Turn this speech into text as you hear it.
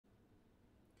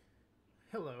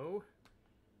Hello.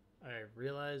 I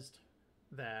realized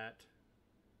that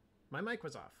my mic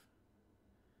was off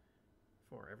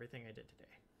for everything I did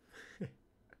today.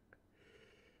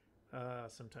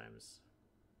 Sometimes.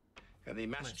 And the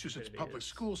Massachusetts public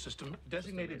school system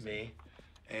designated me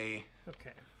a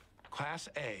Class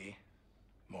A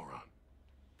moron.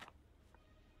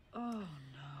 Oh,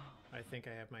 no. I think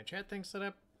I have my chat thing set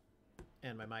up,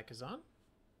 and my mic is on.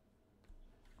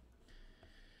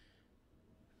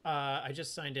 I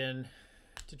just signed in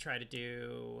to try to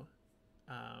do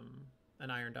an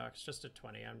Iron Docs, just a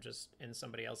 20. I'm just in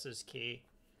somebody else's key.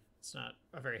 It's not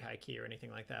a very high key or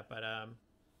anything like that, but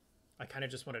I kind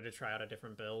of just wanted to try out a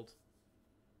different build.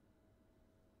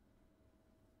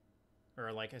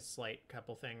 Or like a slight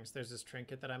couple things. There's this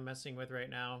trinket that I'm messing with right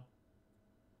now.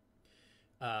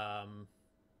 And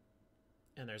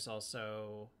there's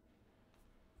also...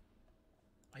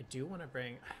 I do want to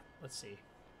bring... Let's see.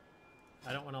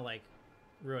 I don't want to like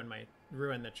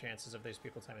ruin the chances of these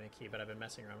people timing the key, but I've been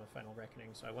messing around with Final Reckoning,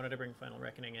 so I wanted to bring Final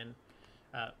Reckoning in.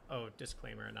 Oh,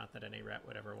 disclaimer, not that any rat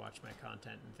would ever watch my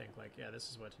content and think like, yeah,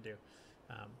 this is what to do.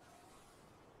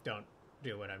 Don't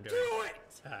do what I'm doing. Do it!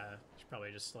 Should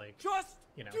probably just like,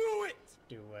 you know, do it!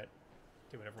 do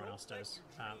what everyone else does.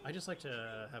 I just like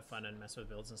to have fun and mess with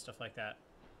builds and stuff like that.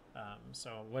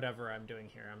 So whatever I'm doing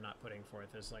here, I'm not putting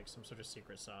forth as like some sort of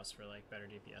secret sauce for like better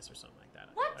DPS or something like that.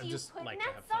 What I do you just put like in to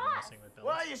that have fun sauce? messing with builds.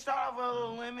 Well, you start off with a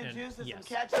little lemon juice and yes,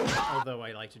 some ketchup. although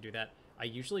I like to do that, I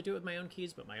usually do it with my own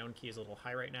keys, but my own key is a little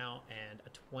high right now, and a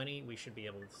 20 we should be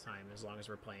able to time as long as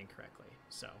we're playing correctly.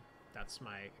 So that's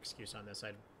my excuse on this.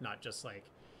 I'm not just like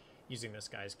using this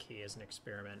guy's key as an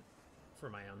experiment for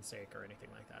my own sake or anything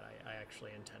like that. I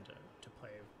actually intend to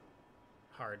play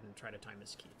hard and try to time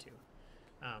this key too.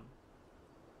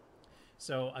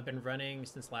 So I've been running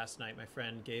since last night. My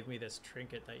friend gave me this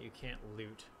trinket that you can't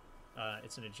loot.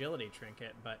 It's an agility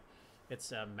trinket, but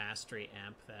it's a mastery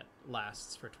amp that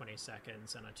lasts for 20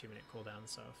 seconds and a 2-minute cooldown.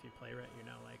 So if you play right, you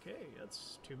know, like, hey,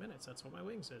 that's 2 minutes. That's what my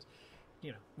wings is.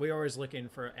 You know, we're always looking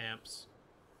for amps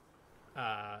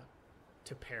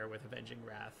to pair with Avenging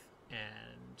Wrath,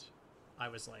 and I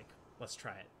was like, let's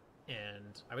try it.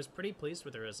 And I was pretty pleased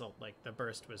with the result. Like, the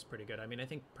burst was pretty good. I mean, I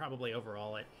think probably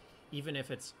overall even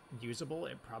if it's usable,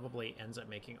 it probably ends up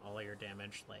making all of your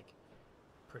damage like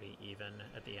pretty even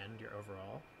at the end, your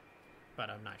overall, but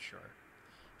I'm not sure.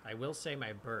 I will say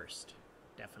my burst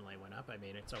definitely went up. I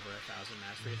mean, it's over 1,000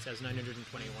 mastery. It says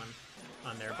 921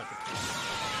 on there, but the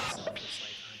total is like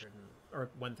 100 or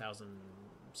 1,000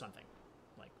 something,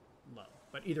 like low.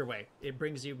 But either way, it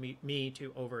brings me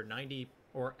to over 90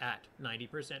 or at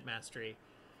 90% mastery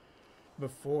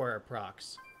before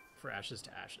procs for Ashes to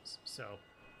Ashes. So,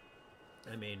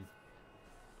 I mean,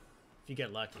 if you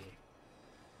get lucky,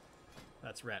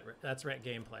 that's ret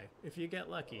gameplay. If you get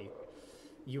lucky,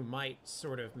 you might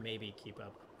sort of maybe keep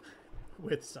up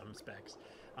with some specs.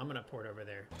 I'm gonna port over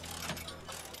there.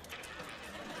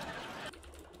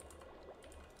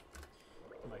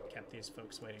 I kept these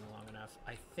folks waiting long enough.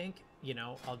 I think, you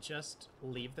know, I'll just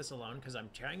leave this alone because I'm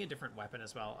trying a different weapon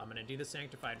as well. I'm gonna do the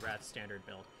Sanctified Wrath standard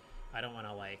build. I don't want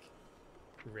to like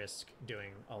risk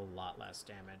doing a lot less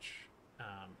damage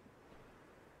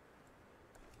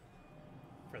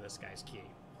for this guy's key.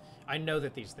 I know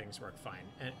that these things work fine,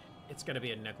 and it's going to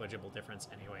be a negligible difference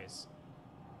anyways.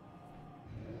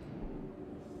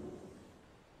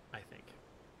 I think.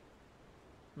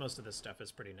 Most of this stuff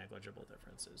is pretty negligible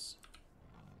differences.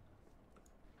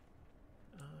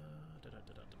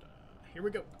 Here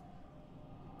we go.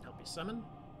 Help me summon.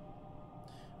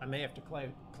 I may have to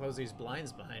close these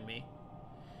blinds behind me.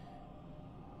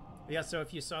 Yeah, so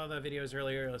if you saw the videos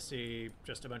earlier, you'll see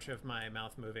just a bunch of my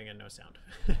mouth moving and no sound.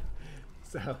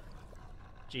 So,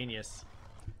 genius.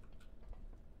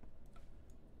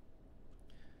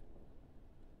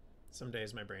 Some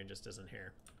days my brain just isn't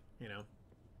here, you know?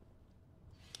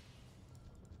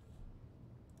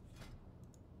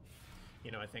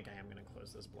 You know, I think I am going to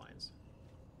close those blinds.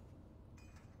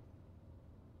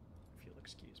 If you'll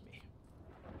excuse me.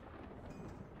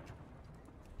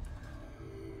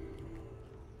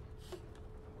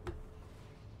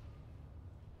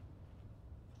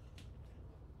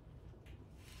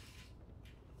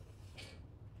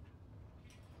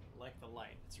 Like the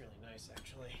light. It's really nice,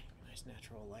 actually. Nice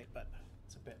natural light, but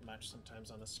it's a bit much sometimes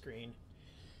on the screen.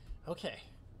 Okay.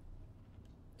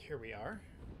 Here we are.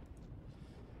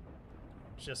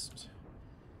 Just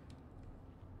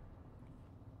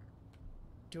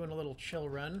doing a little chill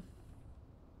run.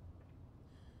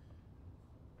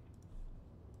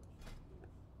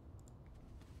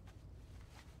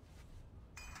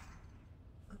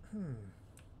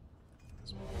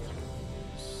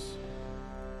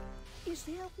 Is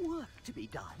there work to be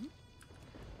done?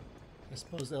 I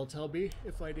suppose they'll tell me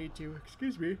if I need to.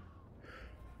 Excuse me.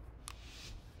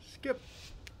 Skip.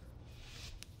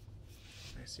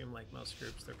 I assume, like most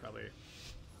groups, they're probably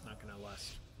not going to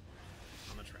lust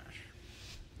on the trash.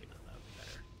 Even though that would be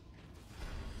better.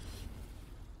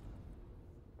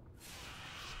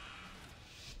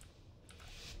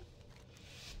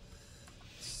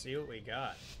 Let's see what we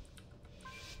got.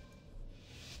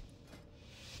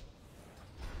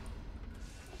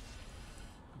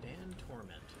 Dan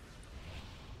Torment.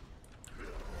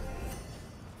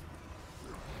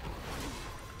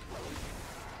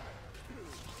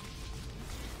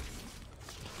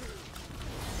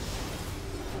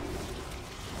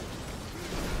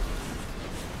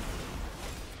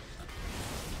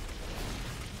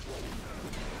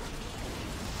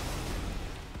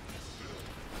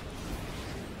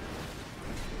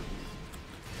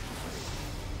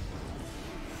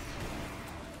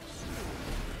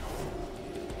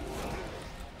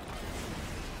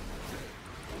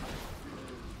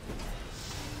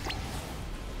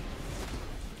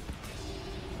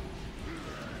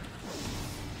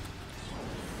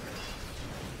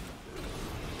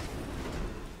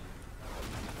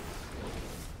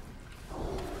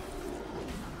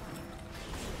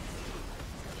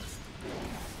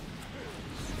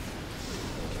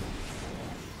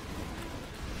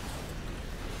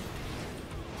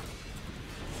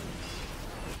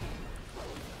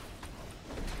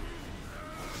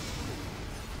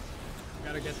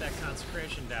 Gotta get that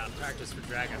consecration down. Practice for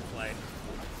Dragonflight.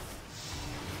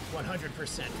 100%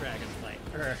 Dragonflight.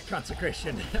 Or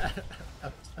consecration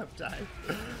uptime.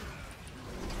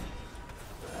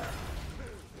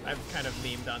 I've kind of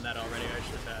memed on that already. I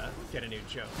should get a new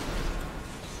joke.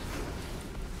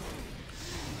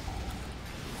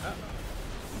 Uh-oh.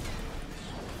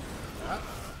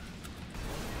 Uh-oh.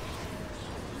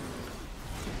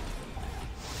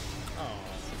 Oh.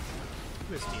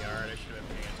 This DR, I should have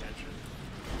been paying attention.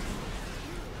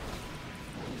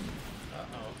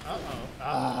 Uh-oh. Uh-oh.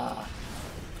 Ah!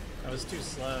 That was too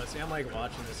slow. See, I'm like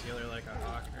watching this healer like a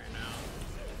hawk right now.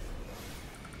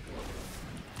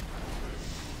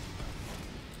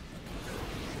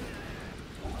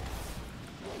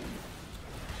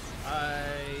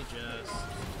 I just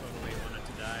totally wanted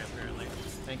to die, apparently.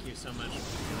 Thank you so much,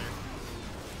 healer.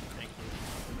 Thank you.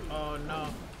 Oh, no.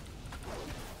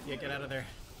 Yeah, get out of there.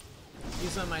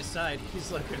 He's on my side.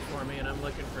 He's looking for me, and I'm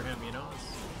looking for him, you know? It's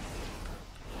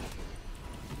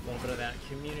a little bit of that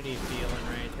community feeling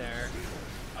right there.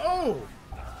 Oh!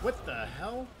 What the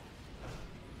hell?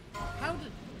 How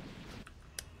did...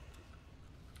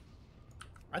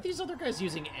 Are these other guys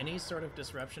using any sort of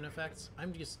disruption effects?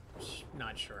 I'm just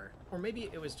not sure. Or maybe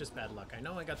it was just bad luck. I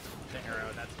know I got the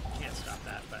arrow. That can't stop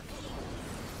that, but...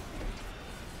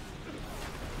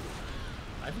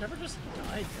 I've never just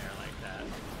died there like that.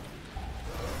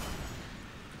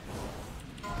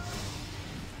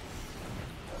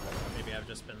 Maybe I've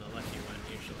just been the lucky one,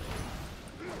 usually.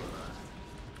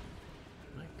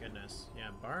 My goodness.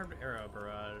 Yeah, barbed arrow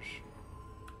barrage.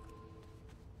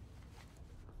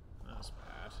 That was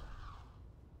bad.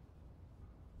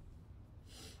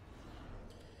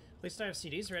 At least I have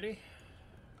CDs ready.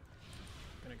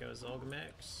 Gonna go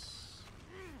Zolgamix.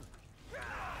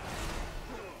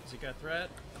 Has he got threat?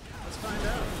 Let's find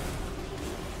out.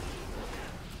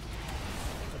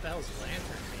 What the hell's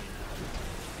Lantern mean?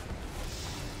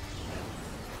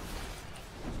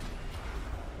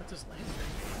 What does Lantern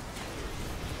mean?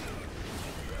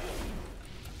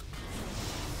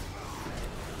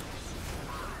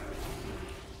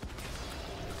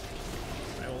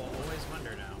 I will always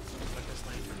wonder now, what does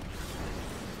Lantern mean?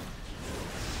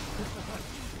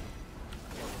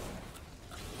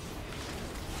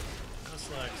 No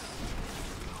slugs.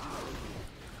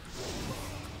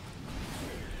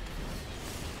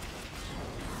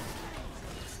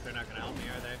 They're not gonna help me,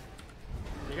 are they?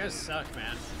 You guys suck,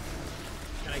 man.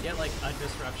 Can I get like a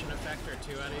disruption effect or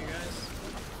two out of you guys?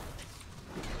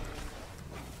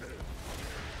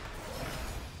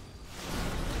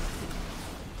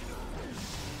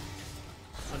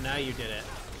 Well, now you did it.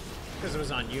 Because it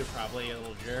was on you, probably, you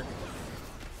little jerk.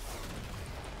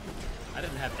 I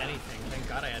didn't have anything. Thank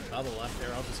God I had bubble up. They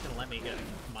were all just gonna let me get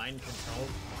mind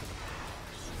controlled.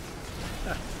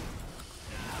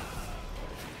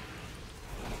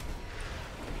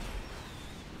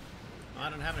 I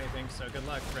don't have anything, so good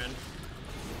luck, friend.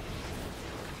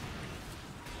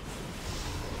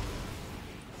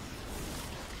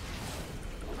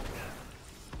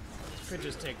 Could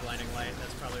just take Blinding Light,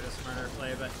 that's probably the smarter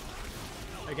play, but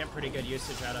I get pretty good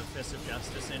usage out of Fist of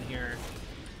Justice in here.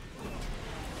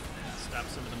 Stop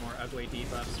some of the more ugly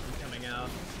debuffs from coming out.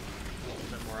 little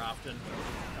bit more often,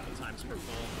 a couple times per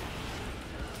pull.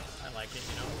 I like it,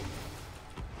 you know.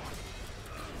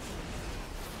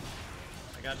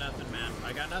 I got nothing, man.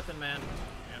 I got nothing, man.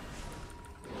 Yep.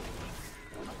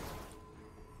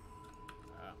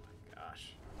 Oh my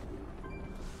gosh.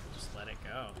 Just let it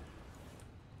go.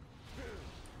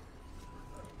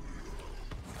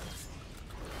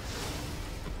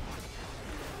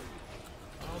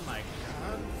 Oh my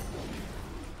god.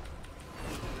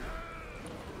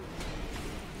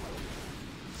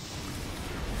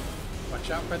 Watch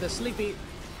out for the sleepy.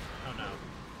 Oh no.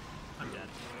 I'm dead.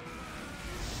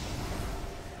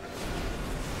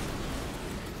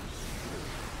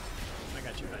 I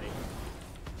got you, buddy.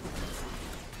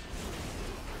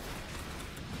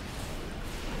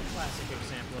 Classic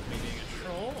example of me being a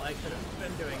troll. I could have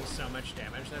been doing so much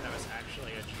damage that I was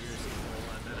actually a juicy troll,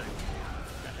 and then I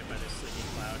got hit by this sleepy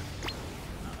cloud.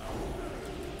 Uh-oh.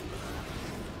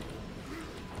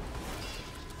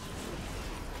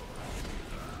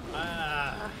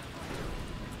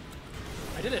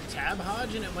 I did a tab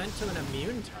hodge and it went to an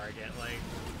immune target. Like,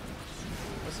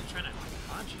 I wasn't trying to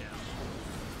hodge him.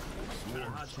 I wasn't trying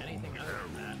to hodge anything other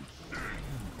than that.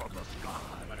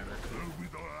 Whatever.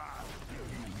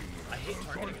 I hate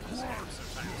targeting in this game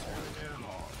sometimes. Really do.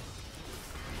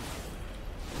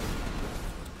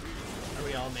 Are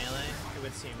we all melee? It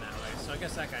would seem that way. So I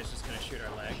guess that guy's just gonna shoot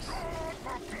our legs.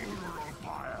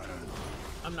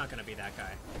 I'm not gonna be that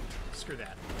guy. Screw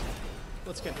that.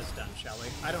 Let's get this done, shall we?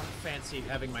 I don't fancy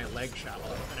having my leg shot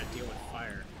while I'm gonna deal with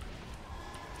fire.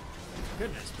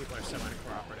 Goodness, people are so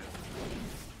uncooperative.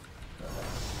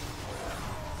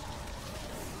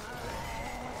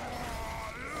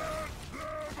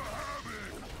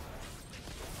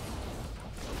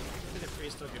 Maybe the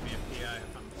priest will give me a PI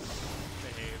if I'm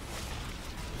behaved.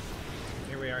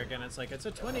 Here we are again. It's like, it's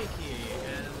a 20 key,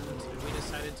 and we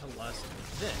decided to lust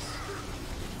this.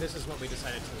 This is what we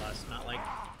decided to lust, not like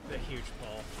the huge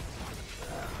pull.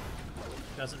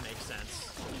 Doesn't make sense.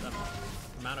 The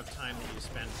amount of time that you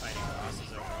spend fighting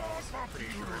bosses overall is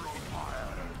pretty short.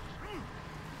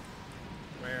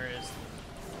 Where is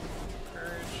the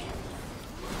Purge?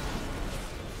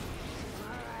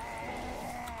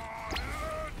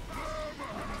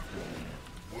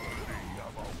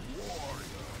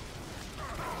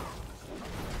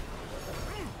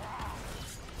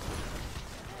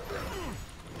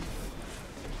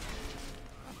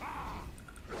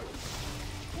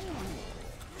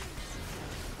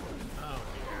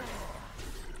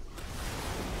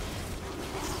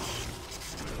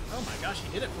 Gosh, he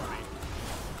did it for me.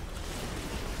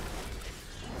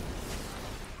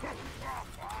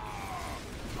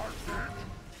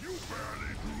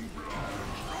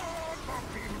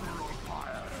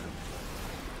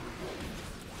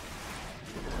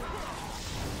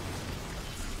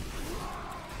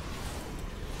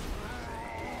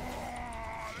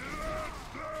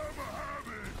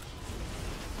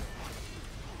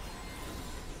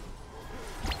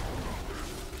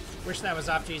 Wish that was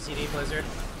off GCD, Blizzard.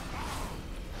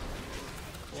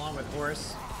 Along with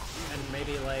Horse, and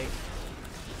maybe like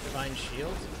Divine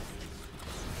Shield.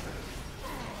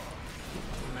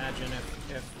 Imagine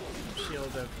if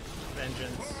Shield of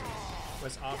Vengeance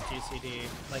was off GCD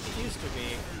like it used to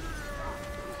be.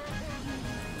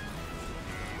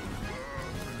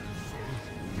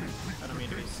 I don't mean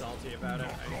to be salty about it.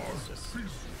 It's just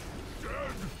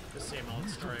the same old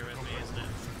story with me, isn't it?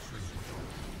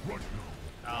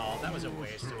 Oh, that was a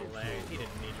waste of a leg. He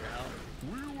didn't need your help.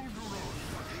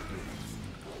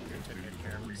 Took good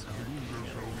care of himself.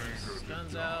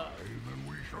 Stuns out.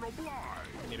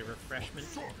 We need a refreshment.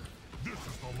 This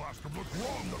is the last of the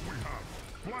throng that we have.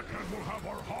 Blackhand will have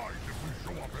our hide if we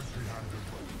show up empty-handed.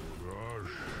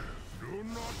 Rush, do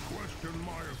not question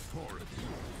my authority.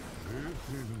 This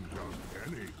isn't just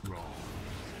any throng.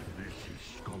 This is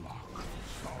Skulak,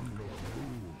 son of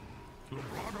Rune. The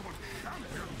blood of a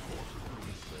champion courses through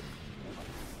his veins.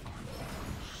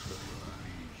 Consider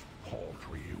these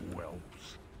paltry whelps.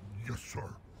 Yes, sir.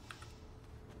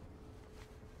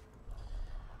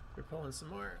 We're pulling some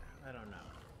more? I don't know.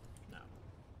 No.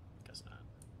 Guess not.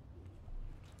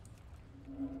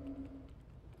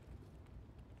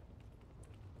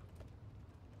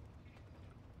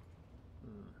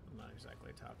 I'm not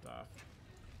exactly topped off.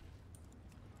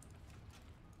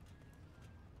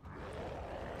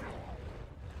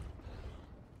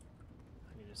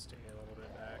 Stay a little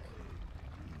bit back.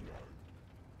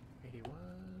 81.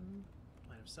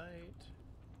 Line of sight.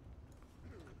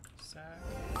 Sack.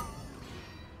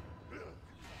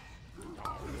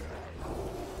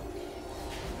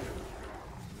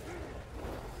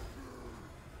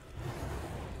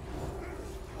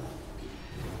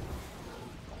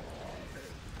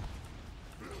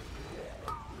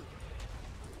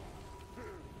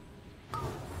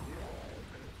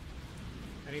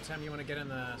 anytime you want to get in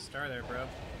the star there, bro.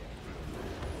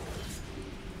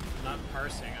 I'm not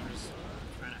parsing, I'm just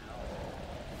trying to help.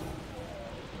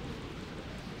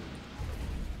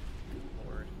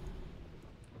 Lord.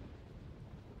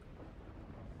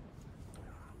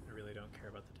 I really don't care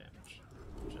about the damage.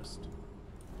 Just...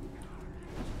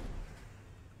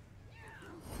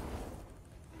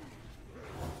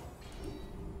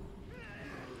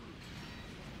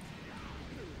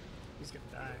 He's gonna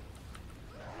die.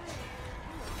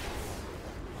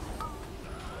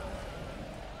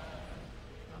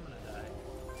 I'm gonna die.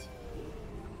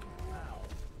 Wow.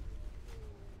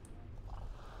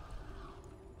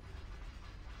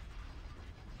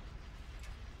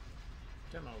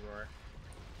 Demo roar.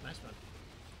 Nice one.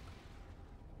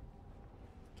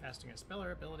 Casting a spell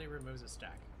or ability removes a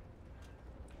stack.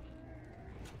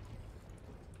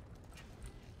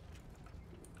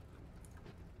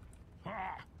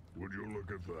 Ha! Would you look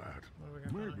at that?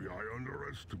 Maybe I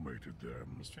underestimated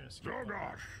them. He's trying to skip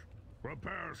Zogosh!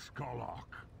 Prepare Skolok.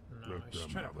 No, Let he's them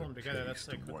trying to have pull a him together. That's taste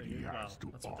like of what what the he has to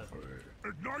that's what offer. the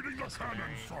Igniting the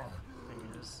cannon, sir!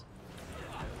 thing is.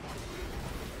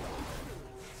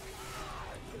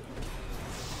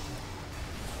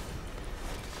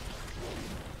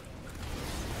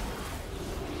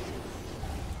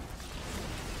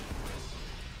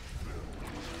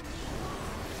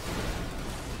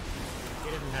 He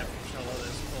didn't have control of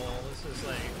this pull. This is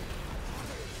like...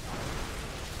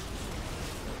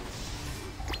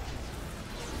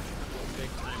 big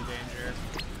time danger.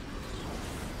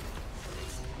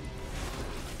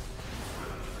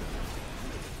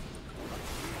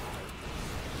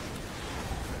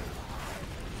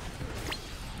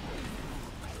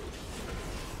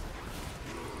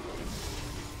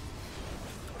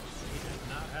 He did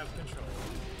not have control.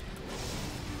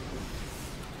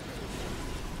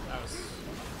 That was...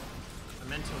 I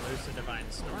meant to lose the Divine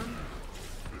Storm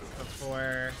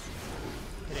before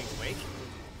hitting Wake.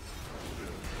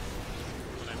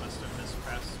 But I must have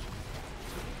mispressed.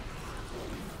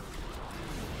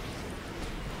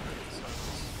 So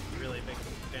it's really big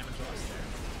damage loss there.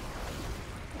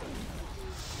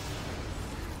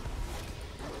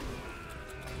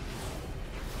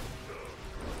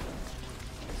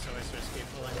 So I just keep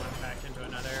pulling one back into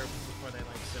another before they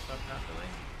like zip up properly.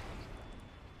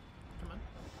 Come on.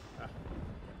 Ah.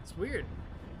 It's weird.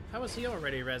 How was he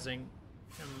already rezzing?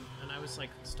 And I was like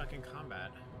stuck in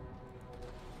combat.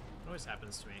 It always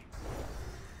happens to me.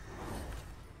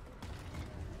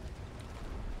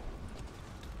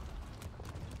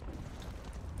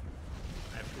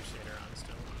 I have Crusader on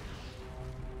still.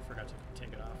 Forgot to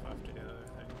take it off after the other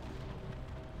thing.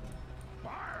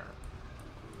 Fire!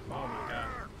 Oh my god.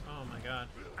 Oh my god.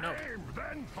 No. Aim,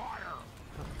 then fire!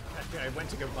 I went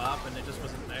to go bop and it just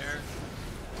wasn't there.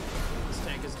 This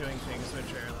tank is doing things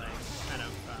which are like kind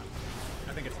of,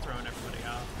 I think it's throwing everybody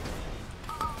off.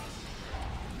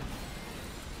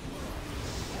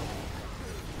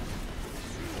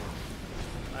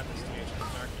 Lapis TH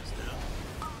has darkness now.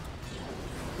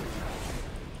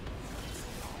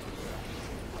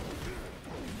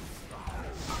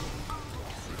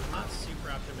 I'm not super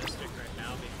optimistic right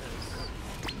now because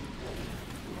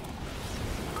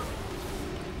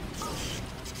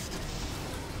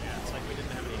yeah, it's like we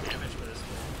didn't have any damage with this one.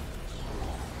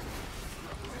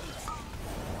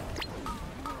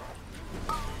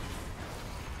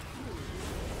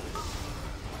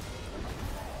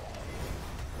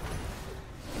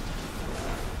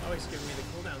 Oh, he's giving me the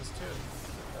cooldowns too.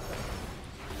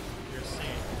 You're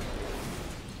insane.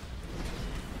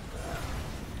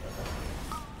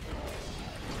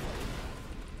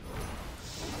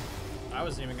 I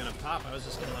wasn't even gonna pop, I was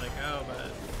just gonna let it go,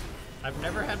 but I've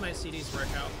never had my CDs work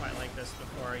out quite like this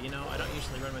before. You know, I don't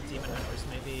usually run with Demon Hunters.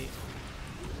 Maybe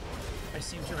I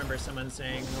seem to remember someone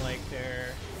saying like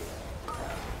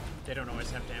they don't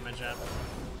always have damage up.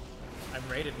 I've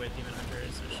raided with Demon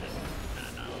Hunters, I should kind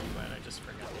of know, but I just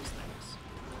forget these things.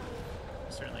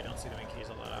 I certainly don't see them in keys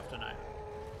a lot often. I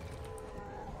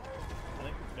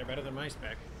think they're better than my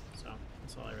spec, so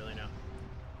that's all I really know.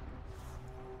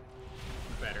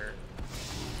 Better,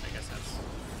 I guess that's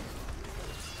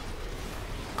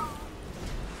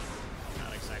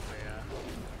not exactly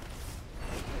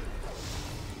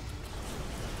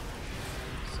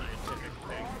scientific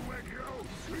thing. I'm with you!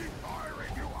 Keep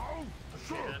firing, you old!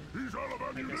 Sir, he's out of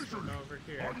ammunition! Over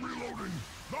here. I'm reloading!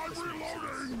 I'm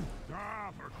reloading!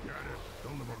 Ah, forget it.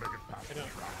 They'll never make it past I the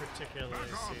don't trap. particularly Back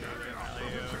off, see the Daddy, I'll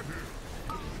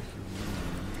value.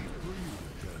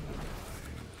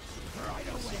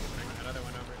 Bring that other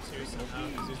one over too somehow,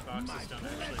 because these boxes don't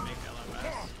actually make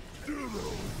LOS.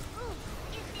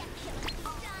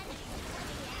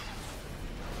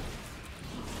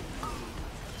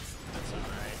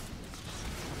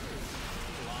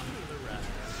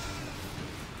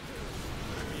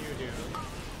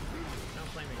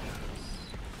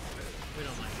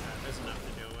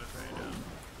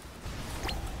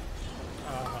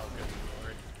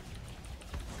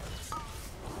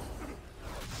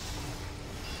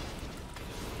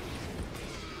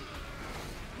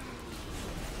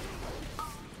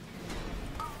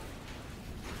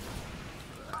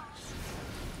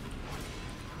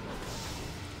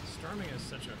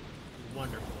 bunch of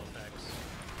wonderful effects.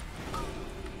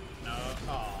 No,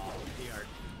 oh, the art.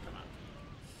 Come on.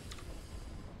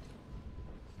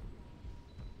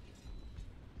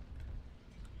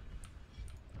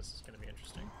 This is going to be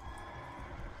interesting.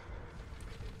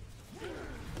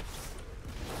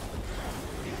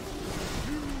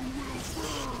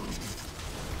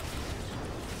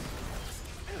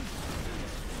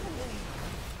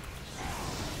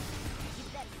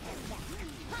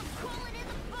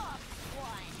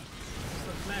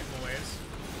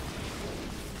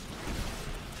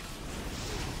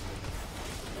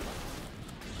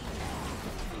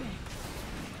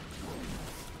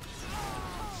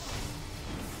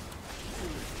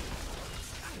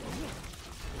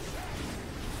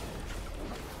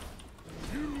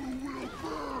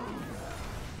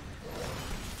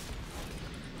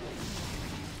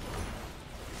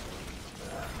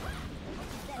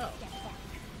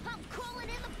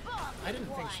 I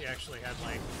didn't think she actually had,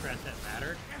 like, threat that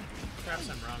mattered. Perhaps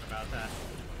I'm wrong about that.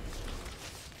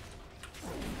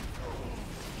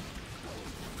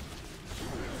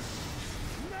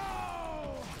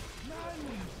 No! None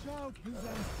shall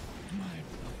possess my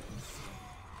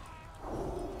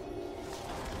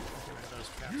Get rid of those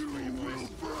traps for you boys.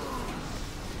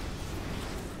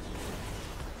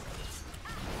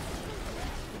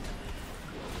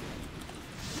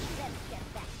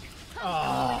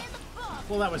 Oh.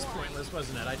 Well, that was pointless,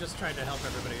 wasn't it? I just tried to help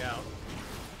everybody out.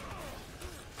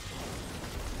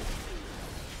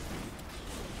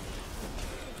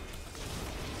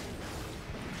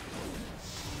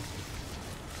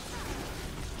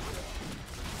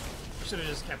 Should have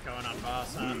just kept going on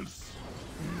boss, huh?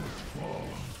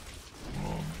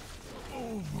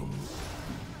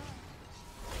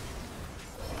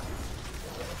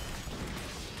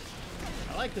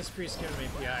 I like this priest giving me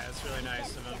PI. That's really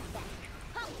nice of him.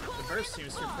 The burst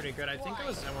seems to be pretty good. I think it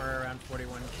was somewhere around 41k.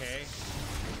 Okay,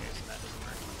 so that doesn't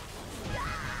work.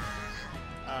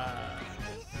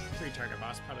 3 target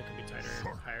boss probably could be tighter,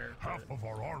 higher. Half of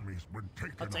our army's been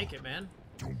taken I'll take out. it, man.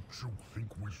 Don't you think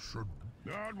we should?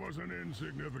 That was an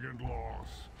insignificant loss.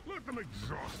 Let them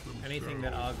exhaust themselves. Anything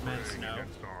that augments, no.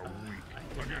 Against our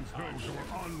weak, against those who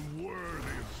are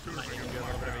unworthy of serving. Might need to do a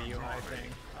little bit of a UI thing.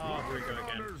 Oh, here we go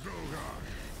again. That is all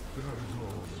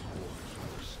the boys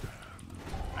understand.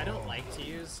 I don't like to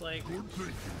use, like, Good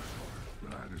thinking.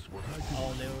 That is what I do.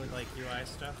 all new, like, UI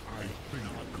stuff. I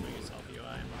don't love to use all the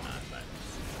UI and whatnot, but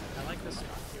I like this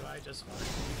UI just fine.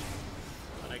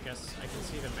 But I guess I can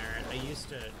see the merit. I used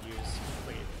to use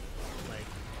complete, like,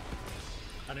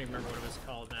 I don't even remember what it was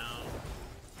called now.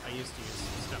 I used to use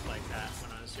stuff like that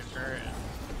when I was younger, and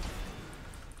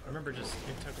I remember just,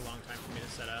 it took a long time for me to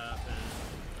set up, and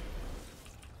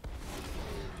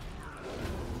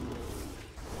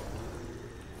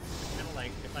kind of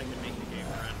like, if I could make the game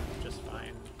run just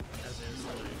fine as is,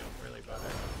 then I don't really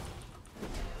bother.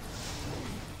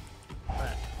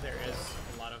 But there is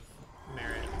a lot of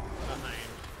merit behind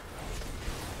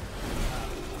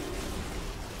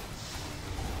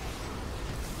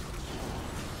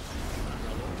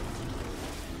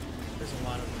there's a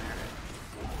lot of merit.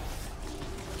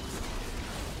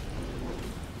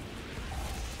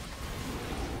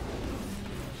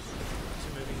 So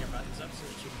moving your buttons up so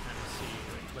that you can kind of see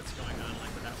like, what's going on, like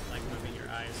without like moving your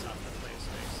eyes off the play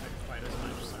space like, quite as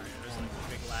much. Sorry, there's like a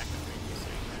big lack of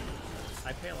focusing.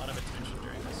 I pay a lot of attention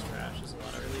during this trash. There's a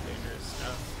lot of really dangerous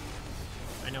stuff.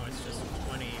 I know it's just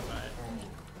 20, but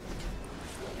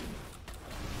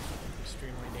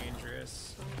extremely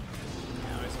dangerous.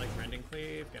 I always like Rending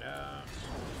Cleave, get out.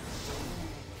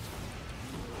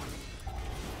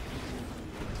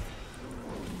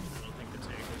 I don't think the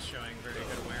tank is showing very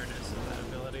good awareness of that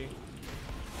ability.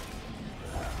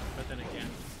 But then again,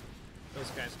 those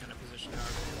guys kind of position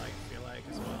however they like, feel like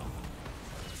as well.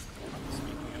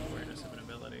 Speaking of awareness of an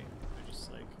ability, I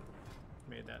just like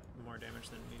made that more damage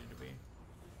than it needed to be.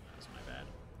 That was my bad.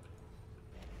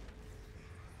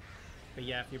 But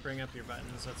yeah, if you bring up your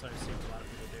buttons, that's what I've seen a lot of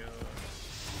people do.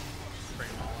 Bring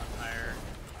them all up higher.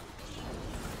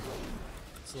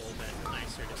 It's a little bit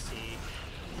nicer to see.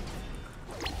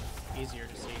 Easier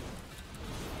to see.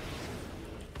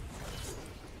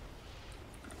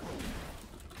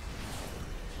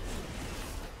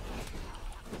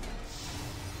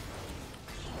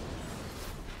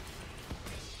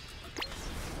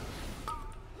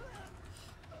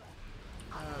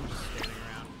 I'm just standing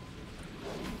around.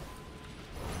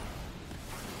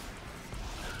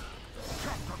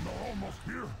 Captain, they're almost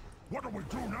here. What do we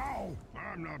do now?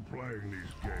 I'm not playing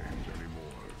these games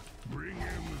anymore. Bring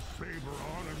in the saber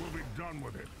on and we'll be done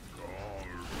with it. Are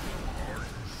you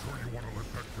sure you want to let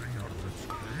that thing out of its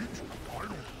cage? I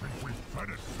don't think we've fed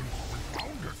it since we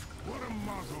found it. Put a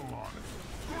muzzle on it.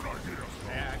 Good idea, son.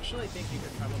 I actually think you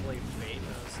could probably bait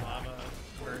those lava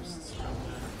bursts from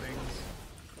the rings.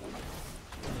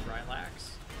 From the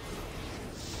Rylax.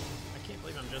 I can't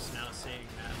believe I'm just now seeing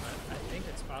that, but I think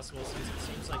it's possible since it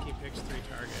seems like he picks 3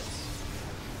 targets.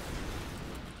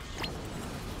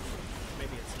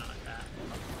 Maybe it's not that.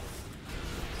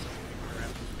 Something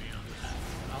correct me on that.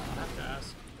 I'll have to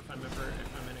ask if I'm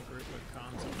in a group with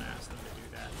comms, I'm gonna ask them to do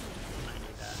that when I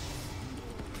need that.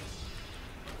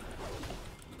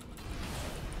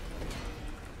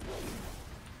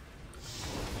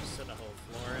 Just so the whole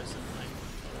floor isn't like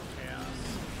total chaos.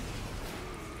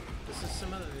 This is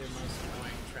some of the most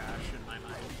annoying trash in my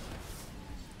mind.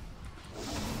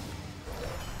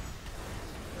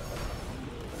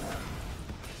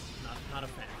 Not a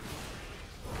fan.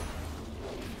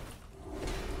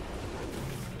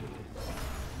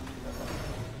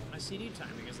 My CD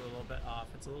timing is a little bit off.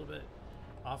 It's a little bit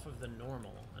off of the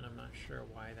normal, and I'm not sure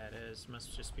why that is.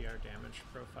 Must just be our damage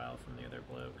profile from the other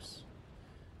blokes.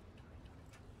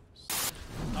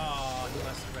 Oh, he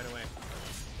lost it right away.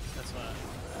 That's what.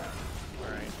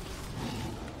 Alright.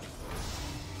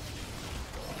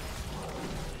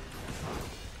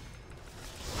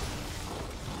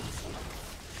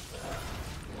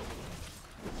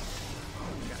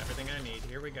 Got everything I need.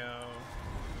 Here we go.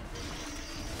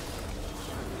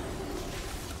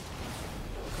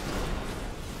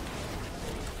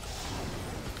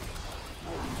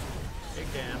 Big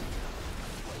dam.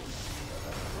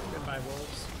 Goodbye,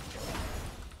 wolves.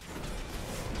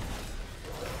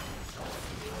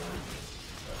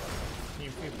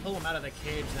 If you pull them out of the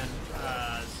cage, then,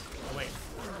 oh wait.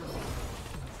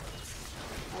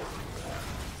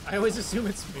 I always assume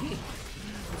it's me.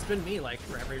 It's been me, like,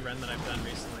 for every run that I've done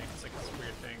recently. It's like this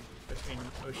weird thing between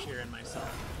Oshir and myself.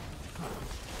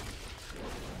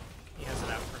 He has it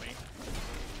out for me.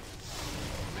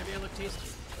 Maybe I look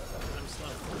tasty, because I'm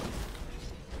slow.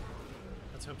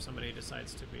 Let's hope somebody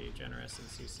decides to be generous in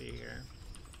CC here.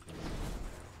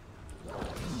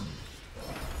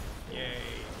 Yay.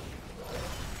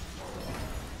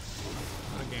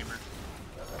 What a gamer.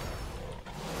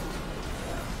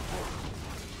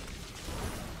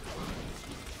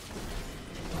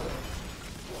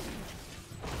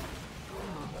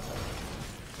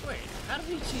 Wait, how did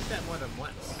he cheat that more than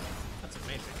once? That's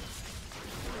amazing.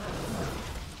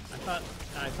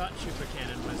 I thought Chupa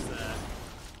Cannon was the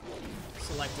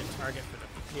selected target for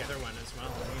the other one as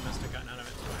well. He must have gotten out of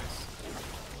it twice.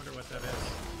 I wonder what that is.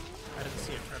 I didn't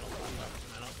see a turtle pop up,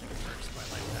 and I don't think it works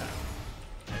quite like that.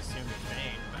 I assumed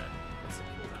Bane, but what's the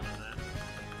cooldown on that?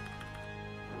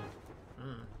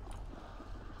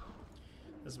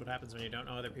 This is what happens when you don't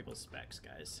know other people's specs,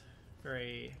 guys.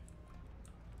 Very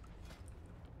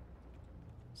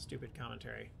stupid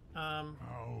commentary. How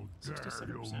dare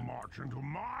you march into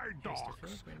my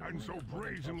docks and so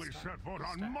brazenly set foot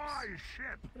on my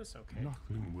ship? But it's okay.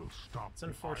 Nothing will stop. It's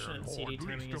unfortunate CD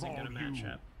timing isn't going to match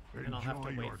up, and I'll have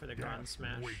to wait for the Grand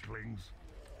Smash.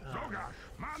 Zogash,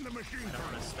 man the machine. I don't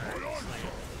want to start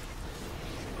Slayer.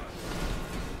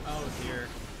 Oh dear,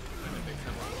 I'm in big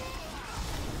trouble.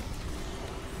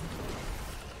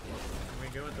 Here we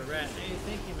go with the red. Hey,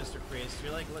 thank you, Mr. Priest.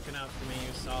 You're like looking out for me.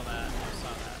 You saw that. You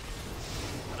saw that.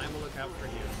 And I will look out for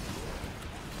you.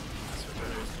 That's what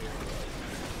brothers do.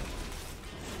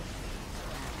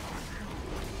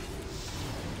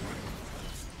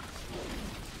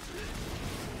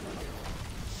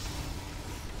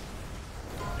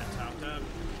 Get topped up.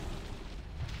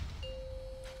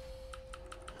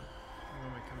 And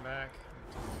when we come back,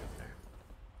 I'm gonna up there.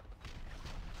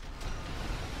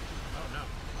 Oh no.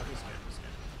 Oh, he's good. He's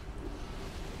good.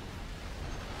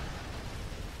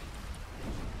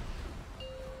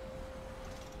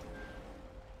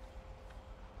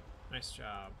 Nice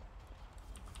job.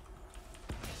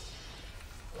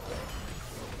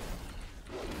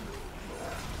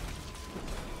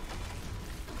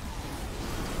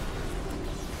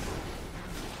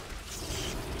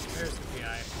 There's the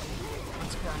PI.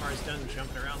 Once Koromar's done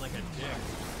jumping around like a dick.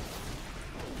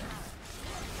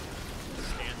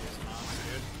 Stand these mobs,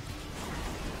 dude.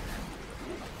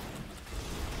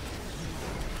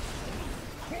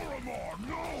 Koromar,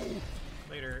 no!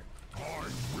 Later. I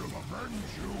will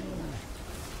avenge you!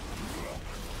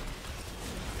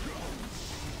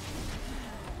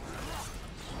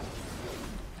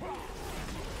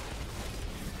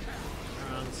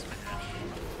 Run, smash.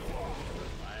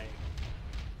 Bye.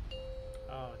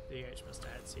 Oh, DH must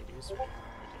have had CDs for me.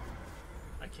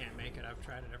 I can't make it. I've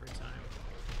tried it every time.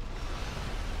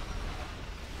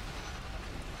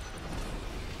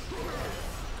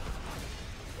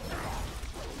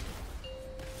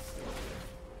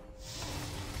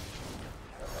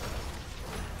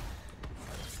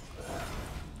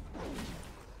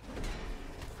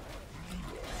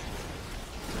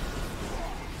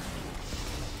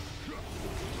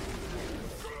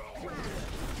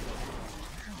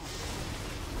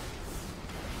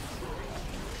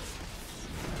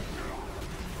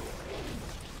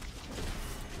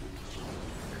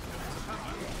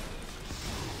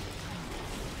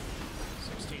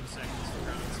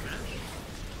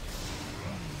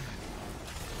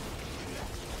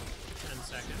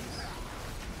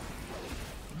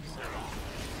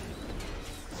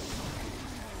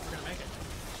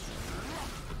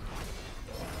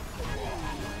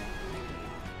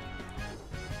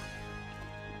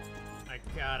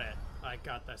 I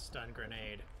got the stun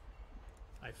grenade.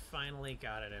 I finally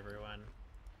got it, everyone.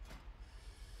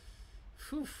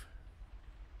 Phew.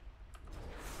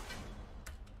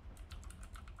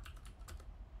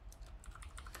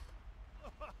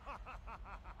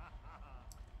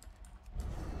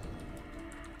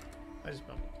 I just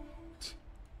bumped.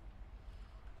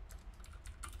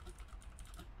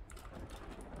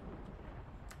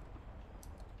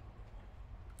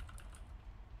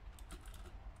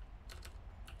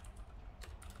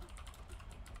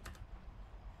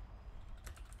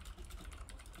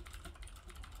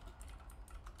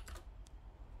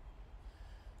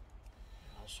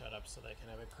 I'll shut up so they can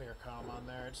have a clear comm on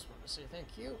there. I just want to say thank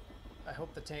you. I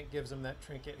hope the tank gives him that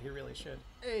trinket. He really should.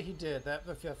 Hey, he did. That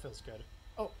feels good.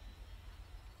 Oh.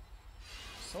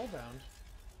 Soulbound?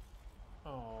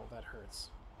 Oh, that hurts.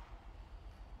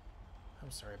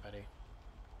 I'm sorry, buddy.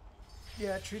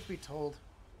 Yeah, truth be told.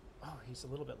 Oh, he's a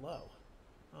little bit low.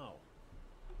 Oh.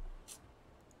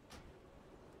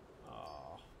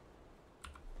 Oh.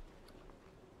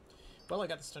 Well, I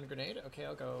got the stun grenade. Okay,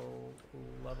 I'll go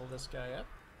level this guy up.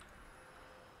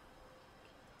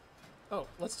 Oh,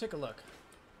 let's take a look.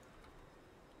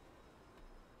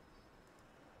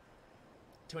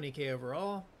 20k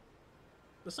overall.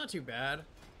 That's not too bad.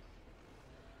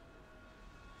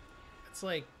 It's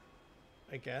like,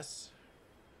 I guess,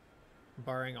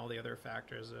 barring all the other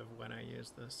factors of when I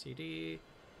use the CD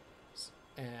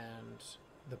and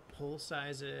the pull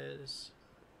sizes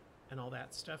and all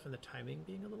that stuff and the timing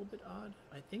being a little bit odd,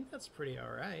 I think that's pretty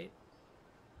alright.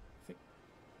 I think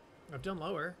I've done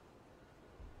lower.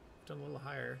 I've done a little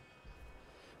higher.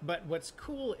 But what's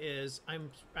cool is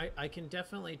I can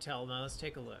definitely tell. Now let's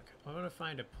take a look. I want to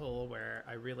find a pull where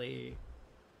I really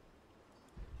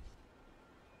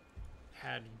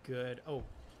had good. Oh,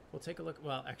 we'll take a look.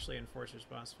 Well, actually, Enforcer's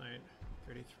boss fight,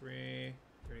 33,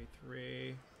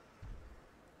 33.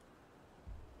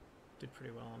 Did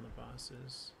pretty well on the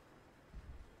bosses.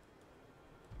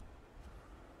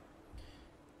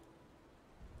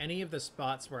 Any of the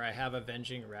spots where I have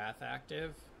Avenging Wrath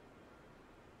active,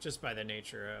 just by the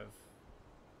nature of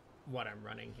what I'm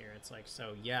running here, it's like,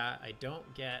 so yeah, I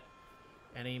don't get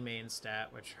any main stat,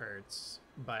 which hurts,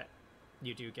 but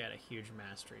you do get a huge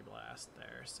mastery blast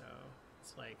there, so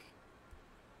it's like,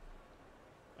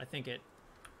 I think it,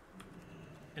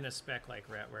 in a spec like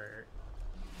Ret where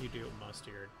you do most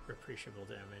of your appreciable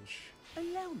damage,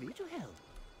 allow me to help.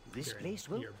 This place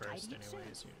will your burst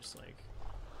anyways, you're just like,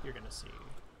 you're gonna see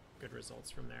good results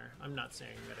from there. I'm not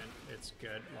saying that it's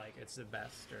good, like it's the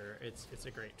best or it's a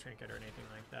great trinket or anything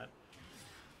like that.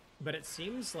 But it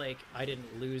seems like I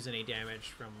didn't lose any damage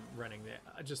from running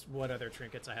the just what other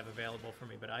trinkets I have available for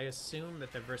me. But I assume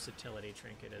that the versatility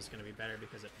trinket is going to be better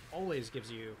because it always gives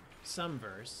you some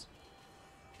verse.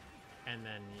 And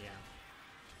then yeah.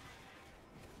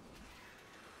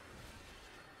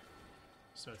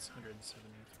 So it's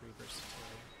 173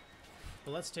 versatility.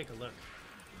 But let's take a look.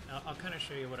 I'll kind of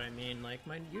show you what I mean. Like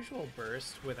my usual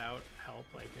burst without help,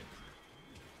 like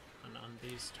on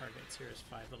these targets here is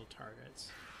 5 little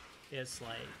targets. It's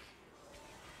like,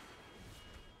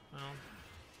 well,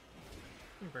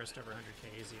 you can burst over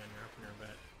 100k easy on your opener,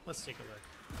 but let's take a look.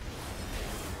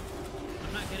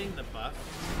 I'm not getting the buff,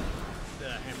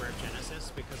 the Hammer of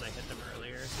Genesis, because I hit them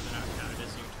earlier, so they're not counted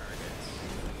as new targets.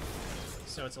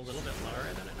 So it's a little bit lower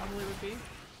than it normally would be.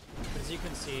 As you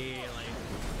can see, like,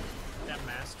 that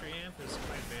Mastery Amp is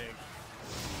quite big.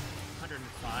 105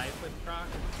 with proc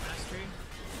Mastery.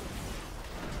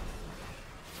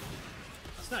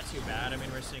 It's not too bad. I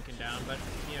mean, we're sinking down, but,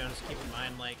 you know, just keep in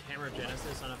mind, like, Hammer of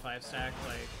Genesis on a 5-stack,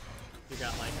 like, you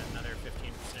got, like, another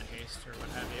 15% haste or what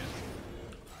have you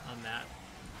on that.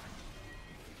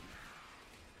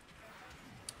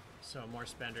 So more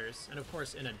spenders. And, of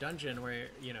course, in a dungeon where,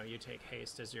 you know, you take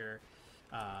haste as your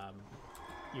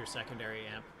secondary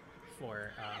amp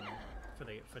for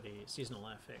the seasonal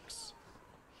FX.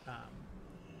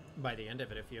 By the end of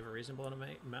it, if you have a reasonable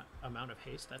amount of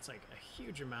haste, that's like a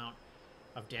huge amount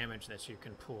of damage that you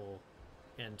can pull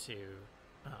into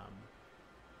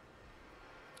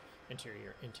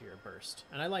your burst,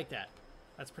 and I like that.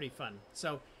 That's pretty fun.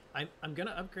 So I'm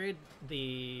gonna upgrade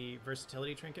the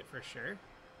versatility trinket for sure,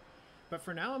 but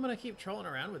for now I'm gonna keep trolling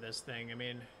around with this thing. I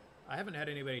mean, I haven't had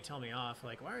anybody tell me off,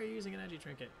 like, why are you using an edgy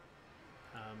trinket?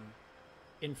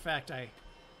 In fact,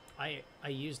 I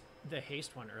used the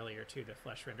haste one earlier too, the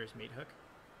Flesh Renders Meat Hook.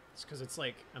 It's because it's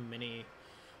like a mini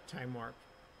time warp.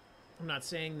 I'm not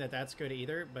saying that that's good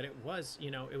either, but it was,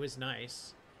 you know, it was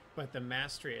nice. But the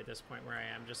mastery at this point where I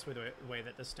am, just with the way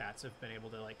that the stats have been able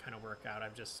to like kind of work out,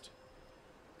 I've just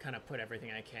kind of put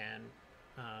everything I can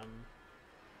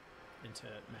into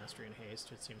mastery and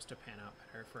haste. It seems to pan out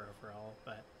better for overall.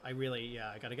 But I really,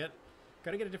 I gotta get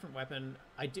a different weapon.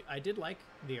 I did like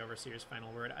the Overseer's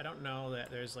Final Word. I don't know that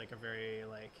there's like a very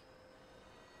like,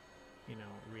 you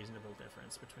know, reasonable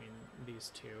difference between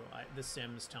these two. The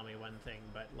Sims tell me one thing,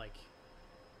 but like,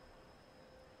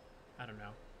 I don't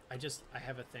know. I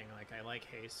have a thing, like I like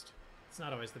haste. It's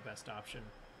not always the best option,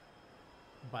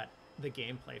 but the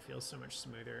gameplay feels so much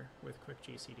smoother with quick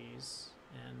GCDs.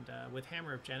 And with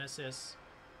Hammer of Genesis,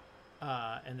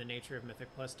 and the nature of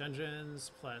Mythic Plus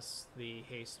dungeons, plus the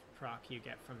haste proc you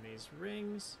get from these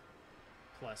rings,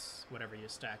 plus whatever you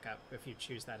stack up if you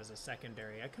choose that as a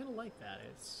secondary, I kind of like that.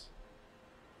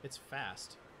 It's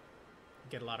fast.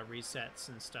 You get a lot of resets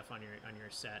and stuff on your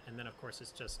set, and then of course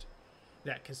it's just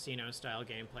that casino style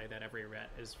gameplay that every ret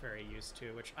is very used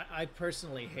to, which I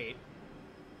personally hate.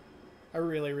 I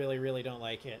really, really, really don't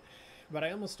like it. But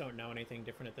I almost don't know anything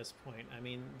different at this point. I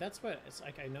mean, that's what it's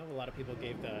like. I know a lot of people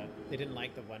they didn't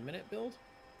like the 1 minute build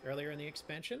earlier in the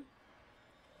expansion.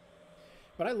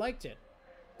 But I liked it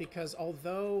because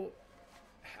although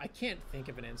I can't think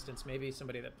of an instance, maybe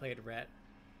somebody that played Ret,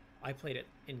 I played it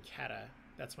in Kata.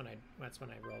 That's when I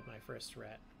rolled my first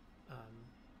Ret.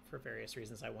 For various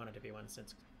reasons, I wanted to be one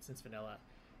since vanilla,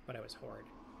 but I was Horde.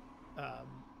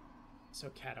 So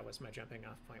Kata was my jumping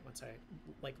off point once I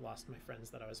like lost my friends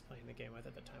that I was playing the game with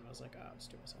at the time. I was like, oh, I'll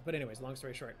just do myself. But anyways, long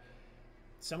story short,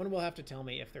 someone will have to tell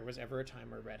me if there was ever a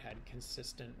time where Red had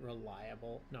consistent,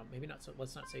 reliable, no, maybe not so,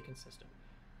 let's not say consistent,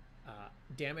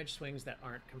 damage swings that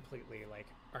aren't completely like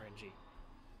RNG.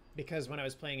 Because when I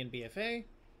was playing in BFA,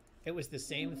 it was the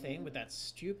same thing with that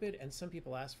stupid, and some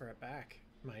people ask for it back,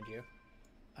 mind you,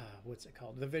 what's it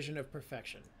called? The Vision of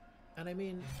Perfection. And I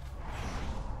mean,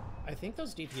 I think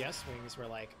those DPS swings were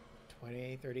like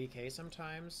 20, 30k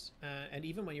sometimes. And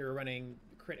even when you were running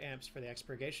crit amps for the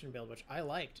Expurgation build, which I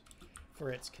liked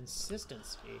for its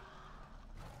consistency,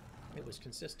 it was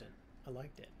consistent. I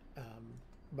liked it.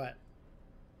 But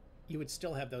you would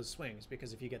still have those swings,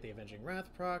 because if you get the Avenging Wrath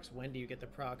procs, when do you get the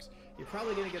procs? You're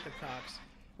probably going to get the procs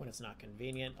when it's not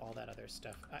convenient, all that other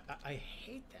stuff. I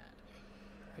hate that.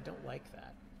 I don't like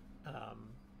that.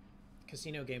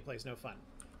 Casino gameplay is no fun.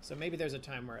 So maybe there's a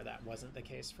time where that wasn't the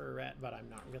case for Ret, but I'm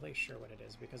not really sure what it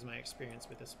is, because my experience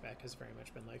with the spec has very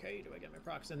much been like, hey, do I get my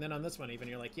procs? And then on this one, even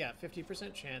you're like, yeah,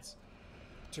 50% chance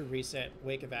to reset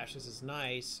Wake of Ashes is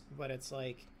nice, but it's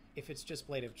like, if it's just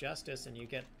Blade of Justice and you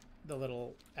get the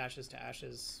little Ashes to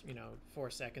Ashes, 4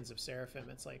 seconds of Seraphim,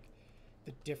 it's like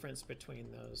the difference between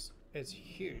those is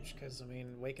huge, because, I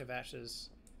mean, Wake of Ashes,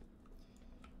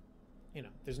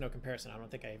 there's no comparison. I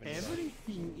don't think I even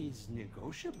everything is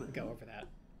negotiable. Go over that.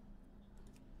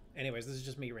 Anyways, this is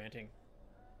just me ranting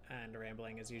and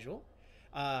rambling as usual.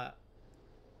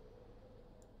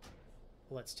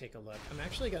 Let's take a look. I'm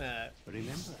actually gonna...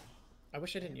 Remember. I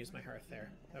wish I didn't use my hearth there.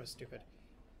 That was stupid.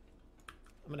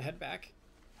 I'm gonna head back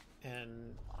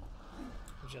and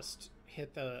just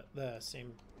hit the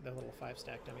little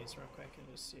 5-stack dummies real quick and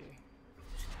just see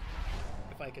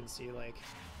if I can see like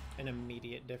an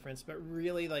immediate difference. But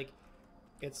really, like,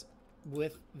 it's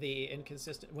with the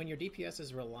inconsistent, when your DPS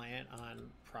is reliant on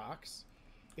procs,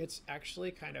 it's actually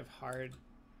kind of hard.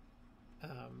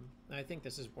 I think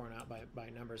this is borne out by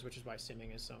numbers, which is why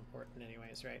simming is so important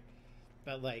anyways, right?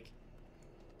 But like,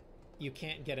 you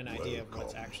can't get an idea of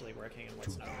what's actually working and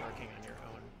what's not working on your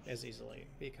own as easily,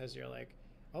 because you're like,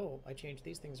 oh, I changed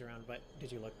these things around, but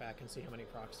did you look back and see how many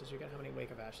procs did you get? How many Wake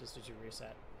of Ashes did you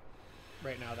reset?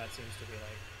 Right now, that seems to be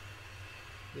like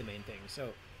the main thing. So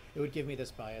it would give me this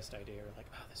biased idea, like,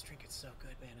 oh, this trinket's so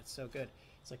good, man, it's so good.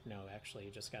 It's like, no, actually,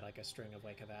 you just got like a string of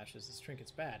Wake of Ashes. This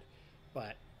trinket's bad,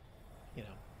 but,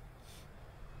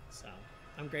 so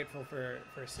I'm grateful for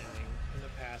simming. In the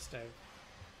past, I've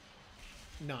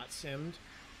not simmed.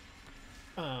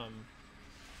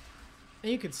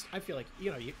 And you could, I feel like,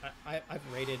 I've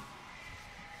rated,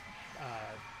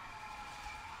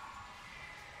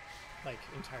 like,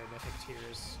 entire Mythic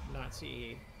tiers, not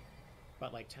CE,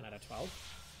 but like 10 out of 12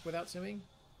 without simming.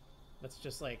 That's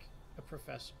just like a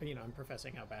I'm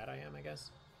professing how bad I am, I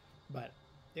guess. But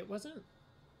it wasn't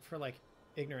for like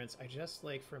ignorance. I just,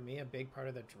 like, for me, a big part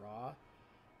of the draw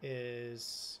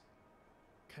is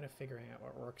kind of figuring out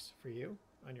what works for you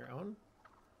on your own.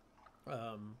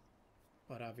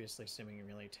 But obviously simming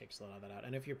really takes a lot of that out.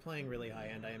 And if you're playing really high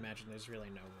end, I imagine there's really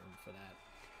no room for that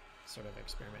sort of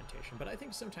experimentation. But I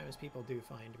think sometimes people do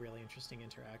find really interesting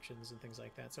interactions and things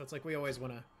like that. So it's like, we always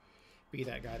want to be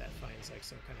that guy that finds like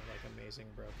some kind of like amazing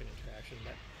broken interaction,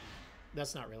 but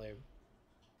that's not really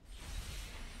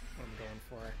what I'm going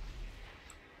for.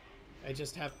 I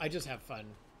just have fun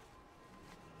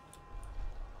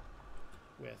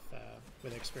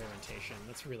with experimentation.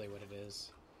 That's really what it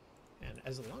is. And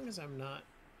as long as I'm not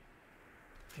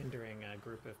hindering a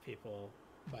group of people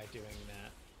by doing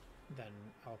that, then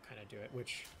I'll kind of do it,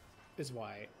 which is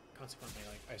why, consequently,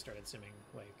 like, I started simming,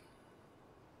 like,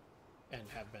 and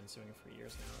have been simming for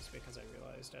years now, is because I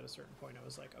realized at a certain point I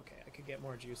was like, okay, I could get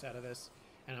more juice out of this,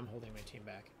 and I'm holding my team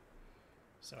back.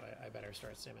 So I better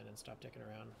start simming and stop dicking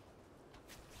around.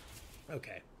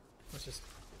 Okay, let's just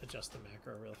adjust the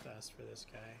macro real fast for this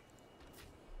guy.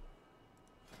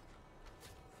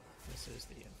 This is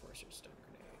the Enforcer Stun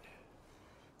Grenade.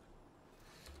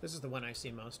 This is the one I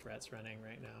see most rets running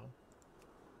right now.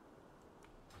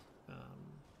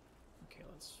 Okay,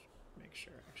 let's make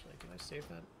sure. Actually, can I save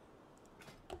that?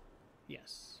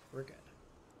 Yes, we're good.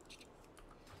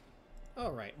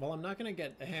 Alright, well, I'm not going to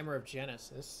get the Hammer of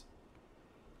Genesis,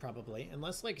 probably,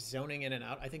 unless, like, zoning in and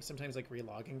out. I think sometimes, like,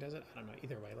 relogging does it. I don't know.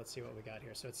 Either way, let's see what we got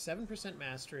here. So it's 7%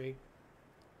 mastery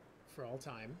for all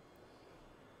time.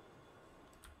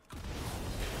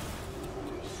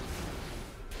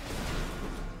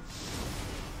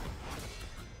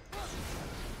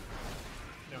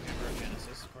 No Hammer of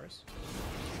Genesis, of course.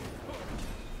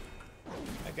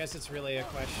 I guess it's really a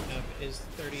question of, is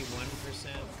 31%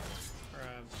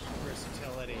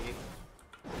 versatility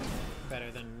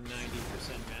better than 90%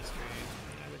 mastery?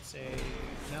 And I would say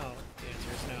no. The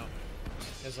answer is no.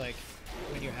 Because, like,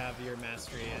 when you have your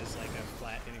mastery as, like, a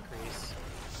flat increase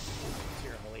to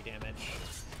your holy damage,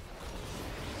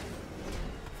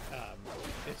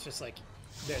 it's just, like,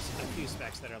 there's a few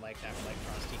specs that are like that, like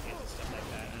Frost DKs and stuff like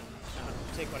that. And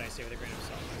take what I say with a grain of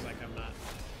salt, because, like, I'm not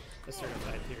a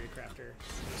certified theory crafter.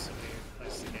 There's somebody who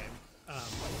plays the game.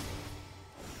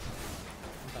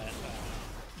 But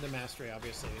the mastery,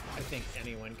 obviously, I think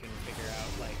anyone can figure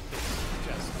out, like, it's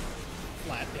just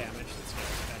flat damage that's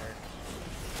better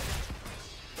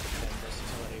than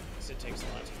versatility, because it takes a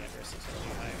lot to get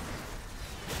versatility high.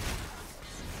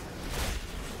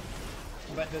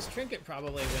 But this trinket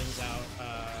probably wins out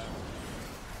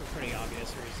for pretty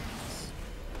obvious reasons,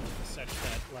 such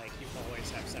that, like, you always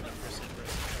have 7%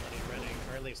 versatility running,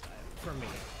 or at least for me.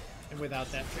 And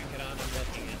without that trinket on, I'm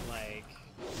looking at, like,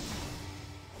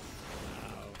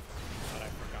 what I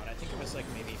forgot. I think it was, like,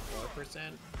 maybe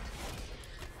 4%.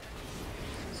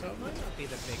 So it might not be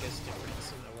the biggest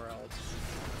difference in the world.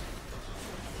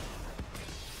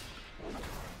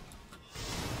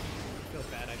 I feel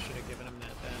bad. I should have given him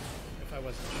that then. If I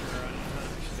wasn't sure on it,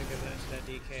 I should have given it to that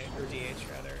DK, or DH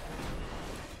rather.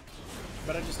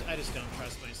 But I just don't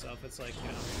trust myself. It's like,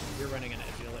 you know, you're running an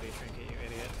agility trinket, you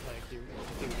idiot. Like,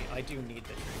 I do need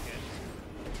the trinket.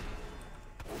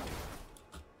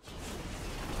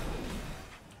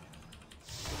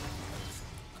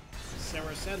 So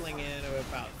we're settling in at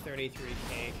about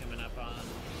 33k coming up on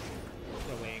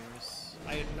the wings.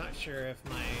 I'm not sure if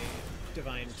my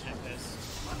Divine Tempest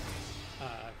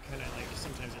kind of, like,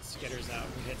 sometimes it skitters out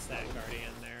and hits that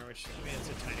Guardian there, which, I mean, it's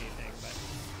a tiny thing, but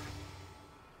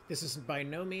this is by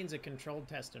no means a controlled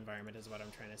test environment is what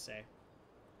I'm trying to say.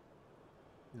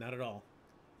 Not at all.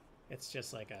 It's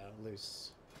just like a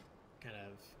loose kind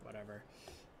of whatever.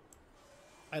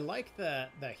 I like the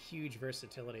huge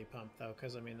versatility pump, though,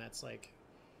 because, I mean, that's, like,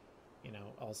 you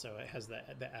know, also it has the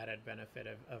added benefit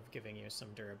of giving you some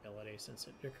durability, since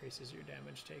it decreases your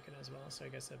damage taken as well. So I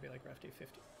guess that'd be like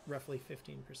roughly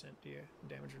 15%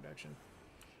 damage reduction.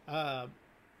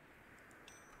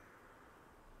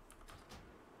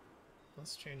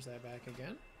 Let's change that back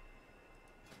again.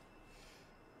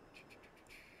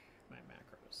 My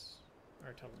macros are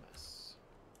a total mess.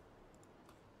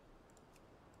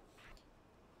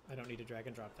 I don't need to drag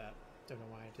and drop that. Don't know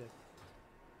why I did.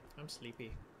 I'm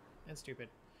sleepy and stupid.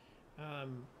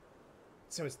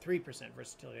 So it's 3%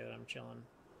 versatility that I'm chilling.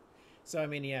 So, I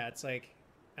mean, yeah, it's like,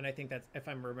 and I think that's, if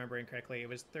I'm remembering correctly, it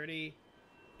was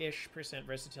 30-ish%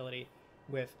 versatility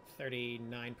with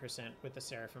 39% with the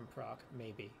Seraphim proc,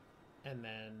 maybe. And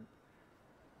then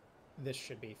this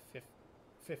should be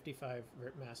 55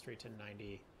 mastery to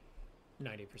 90%.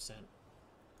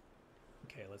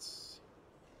 Okay, let's,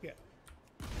 yeah.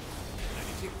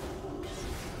 92.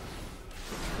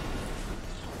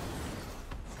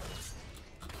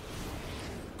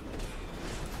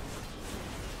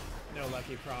 No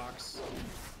lucky procs.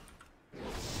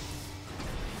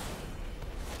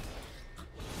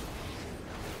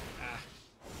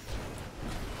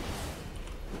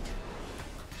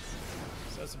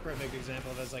 So it's a perfect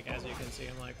example of, as, like, as you can see,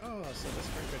 I'm like, oh, so this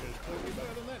trinket is clearly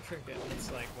better than that trinket. And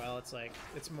it's like, well, it's like,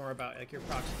 it's more about, like, your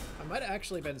procs. I might have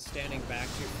actually been standing back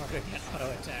too far to get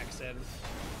auto attacks in,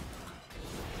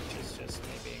 which is just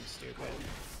me being stupid.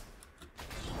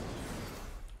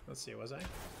 Let's see, was I?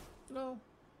 No.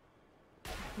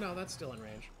 No, that's still in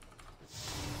range.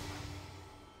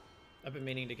 I've been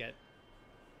meaning to get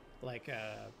like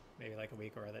maybe like a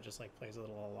week or that just like plays a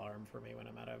little alarm for me when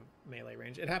I'm out of melee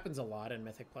range. It happens a lot in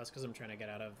Mythic Plus because I'm trying to get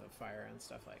out of the fire and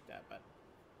stuff like that. But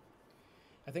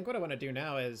I think what I want to do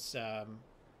now is well,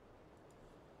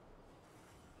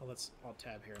 I'll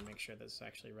tab here and make sure this is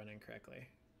actually running correctly.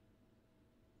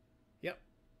 Yep,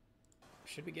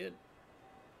 should be good.